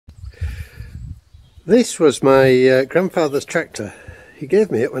This was my grandfather's tractor. He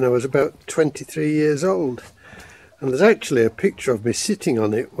gave me it when I was about 23 years old, and there's actually a picture of me sitting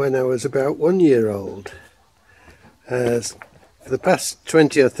on it when I was about 1 year old. For the past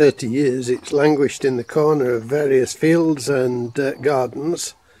 20 or 30 years it's languished in the corner of various fields and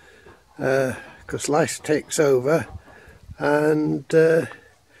gardens because life takes over, and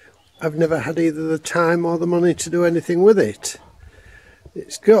I've never had either the time or the money to do anything with it.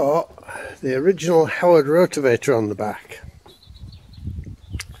 It's got the original Howard rotavator on the back.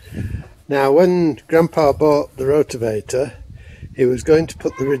 Now, when Grandpa bought the rotavator, he was going to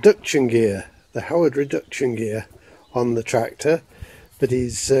put the reduction gear, the Howard reduction gear, on the tractor, but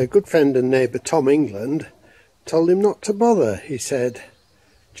his good friend and neighbour Tom England told him not to bother. He said,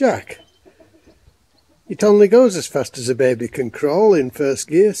 "Jack, it only goes as fast as a baby can crawl in first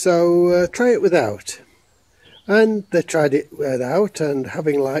gear, so try it without." And they tried it without, and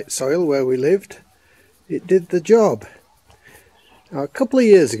having light soil where we lived, it did the job. Now, a couple of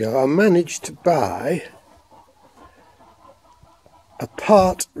years ago I managed to buy a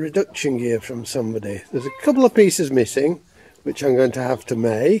part reduction gear from somebody. There's a couple of pieces missing which I'm going to have to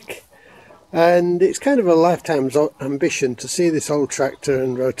make, and it's kind of a lifetime's ambition to see this old tractor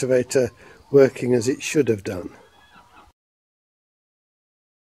and rotavator working as it should have done.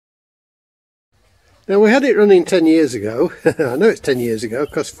 Now, we had it running 10 years ago. I know it's 10 years ago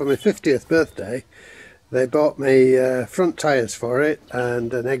because for my 50th birthday they bought me front tyres for it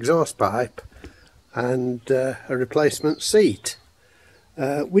and an exhaust pipe and a replacement seat.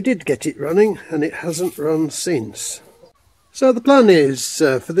 We did get it running, and it hasn't run since. So the plan is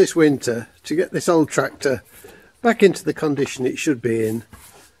for this winter to get this old tractor back into the condition it should be in,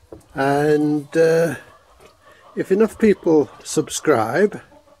 and if enough people subscribe,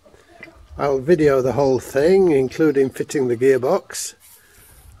 I'll video the whole thing, including fitting the gearbox,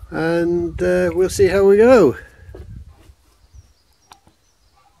 and we'll see how we go.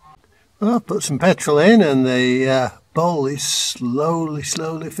 Well, I've put some petrol in, and the bowl is slowly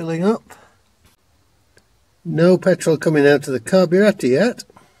filling up. No petrol coming out of the carburetor yet.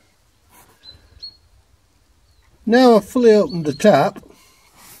 Now I've fully opened the tap,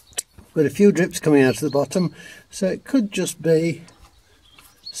 with a few drips coming out of the bottom, so it could just be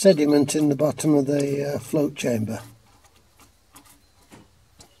sediment in the bottom of the float chamber.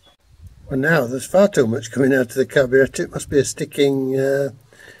 Well, now there's far too much coming out of the carburetor. It must be a sticking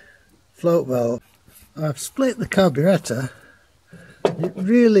float valve. I've split the carburetor. It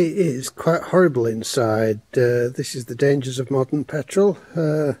really is quite horrible inside. This is the dangers of modern petrol.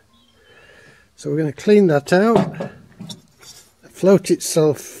 So we're going to clean that out. The float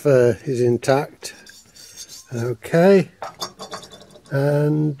itself is intact. Okay.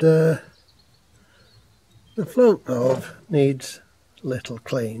 And the float valve needs a little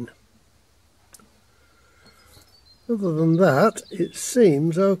clean. Other than that, it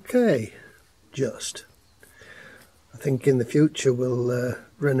seems okay. Just. I think in the future we'll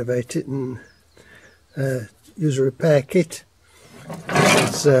renovate it and use a repair kit.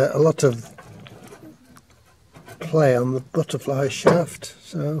 There's a lot of play on the butterfly shaft,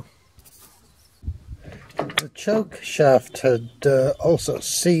 so the choke shaft had also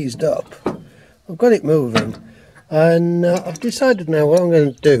seized up. I've got it moving, and I've decided now what I'm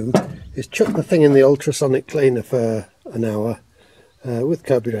going to do is chuck the thing in the ultrasonic cleaner for an hour with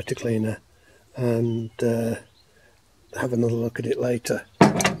carburetor cleaner, and have another look at it later.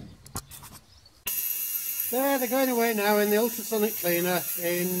 There, they're going away now in the ultrasonic cleaner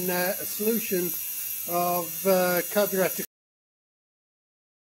in a solution of carburetor.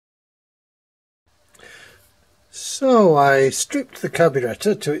 So I stripped the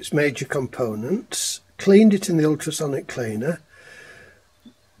carburetor to its major components, cleaned it in the ultrasonic cleaner,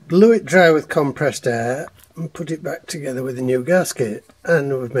 blew it dry with compressed air, and put it back together with a new gasket.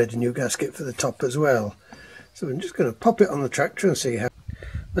 And we've made a new gasket for the top as well. So I'm just going to pop it on the tractor and see how.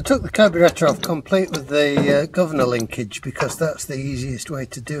 I took the carburetor off complete with the governor linkage because that's the easiest way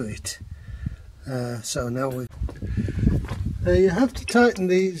to do it. So now you have to tighten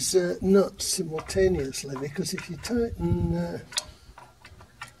these nuts simultaneously, because if you tighten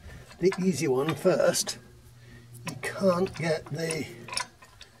the easy one first, you can't get the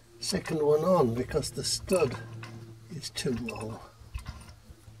second one on because the stud is too low.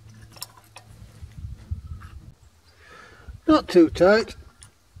 Not too tight,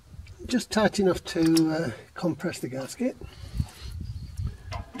 just tight enough to compress the gasket.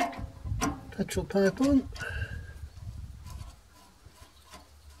 Petrol pipe on.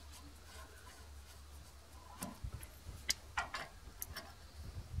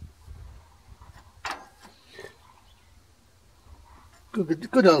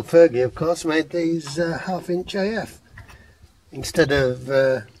 Good old Fergie, of course, made these half-inch AF instead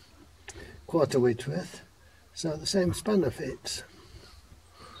of quarter width width, so the same spanner fits.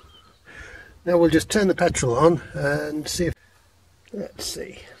 Now we'll just turn the petrol on and see if, let's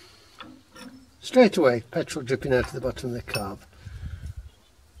see, straight away petrol dripping out of the bottom of the carb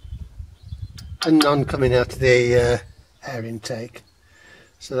and none coming out of the air intake,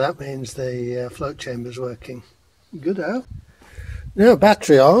 so that means the float chamber's working. Good out. Now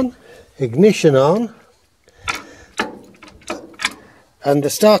battery on, ignition on, and the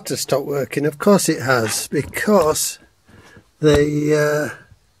starter stopped working. Of course it has, because the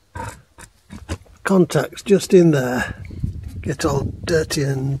contacts just in there get all dirty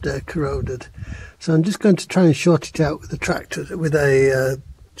and corroded. So I'm just going to try and short it out with a tractor, with a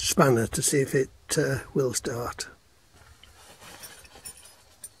spanner, to see if it will start.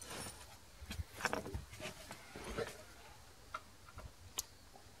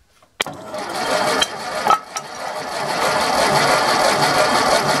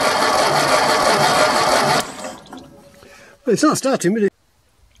 Well, it's not starting, but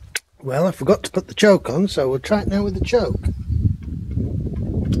well, I forgot to put the choke on, so we'll try it now with the choke.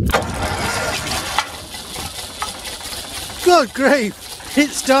 Good grief, it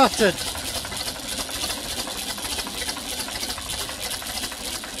started.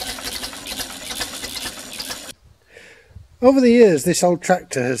 Over the years, this old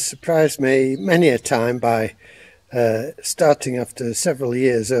tractor has surprised me many a time by starting after several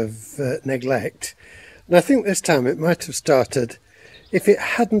years of neglect. And I think this time it might have started if it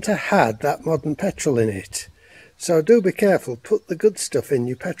hadn't had that modern petrol in it. So do be careful, put the good stuff in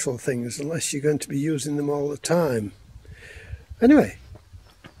your petrol things unless you're going to be using them all the time. Anyway,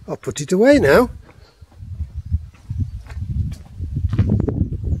 I'll put it away now.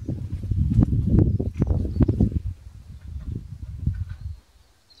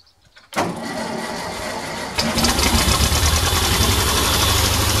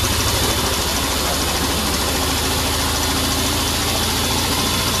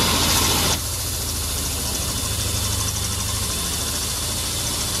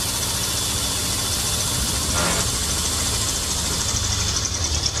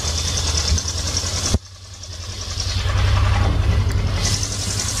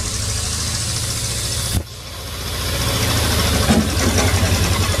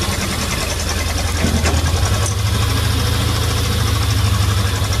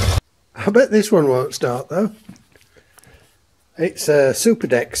 I bet this one won't start though. It's a Super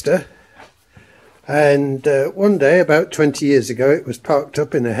Dexter, and one day about 20 years ago it was parked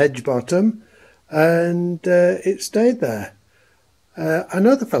up in a hedge bottom and it stayed there. I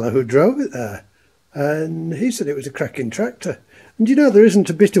know the fellow who drove it there, and he said it was a cracking tractor. And you know, there isn't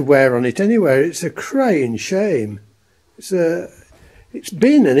a bit of wear on it anywhere. It's a crying shame. It's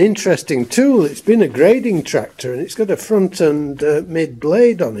been an interesting tool. It's been a grading tractor, and it's got a front and mid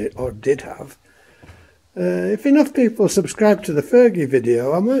blade on it, or did have. If enough people subscribe to the Fergie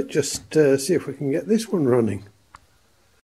video, I might just see if we can get this one running.